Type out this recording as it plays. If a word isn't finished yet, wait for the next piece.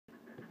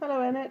Hello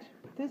Annette,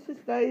 this is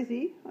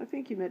Daisy. I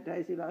think you met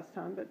Daisy last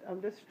time, but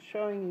I'm just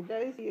showing you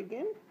Daisy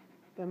again,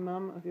 the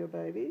mum of your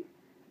baby.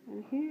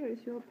 And here is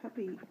your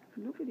puppy.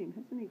 Look at him,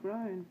 hasn't he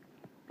grown?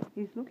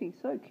 He's looking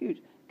so cute.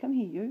 Come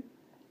here, you.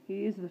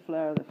 He is the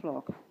flower of the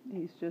flock.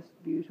 He's just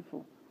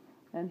beautiful.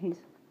 And he's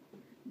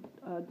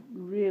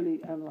really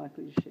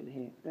unlikely to shed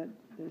hair.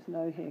 There's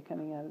no hair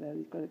coming out of that.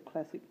 He's got a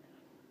classic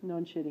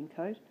non-shedding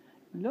coat.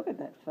 Look at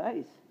that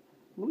face.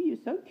 Oh, you're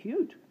so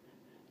cute.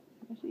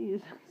 He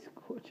is. He's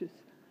gorgeous.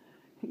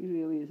 He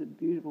really is a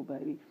beautiful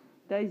baby.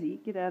 Daisy,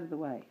 get out of the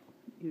way.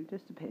 You're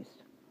just a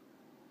pest.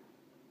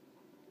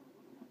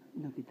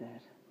 Look at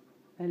that.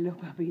 A little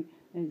puppy,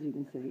 as you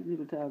can see,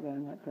 little tail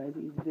going like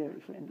crazy. He's very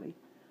friendly.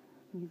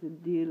 He's a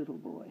dear little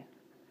boy.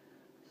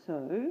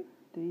 So,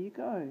 there you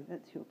go.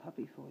 That's your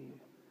puppy for you.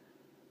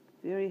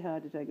 Very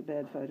hard to take a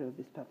bad photo of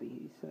this puppy.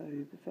 He's so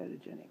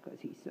photogenic because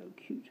he's so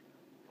cute.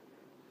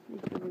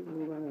 He's got a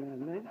little run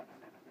around, mate.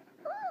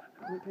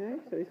 Okay,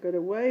 so he's got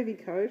a wavy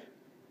coat.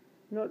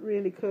 Not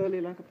really curly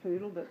like a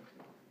poodle, but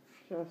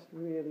just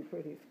really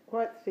pretty.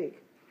 Quite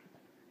thick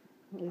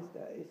these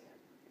days.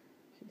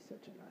 She's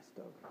such a nice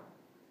dog.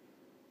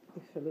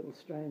 If a little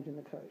strange in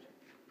the coat.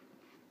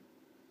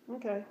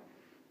 Okay,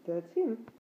 that's him.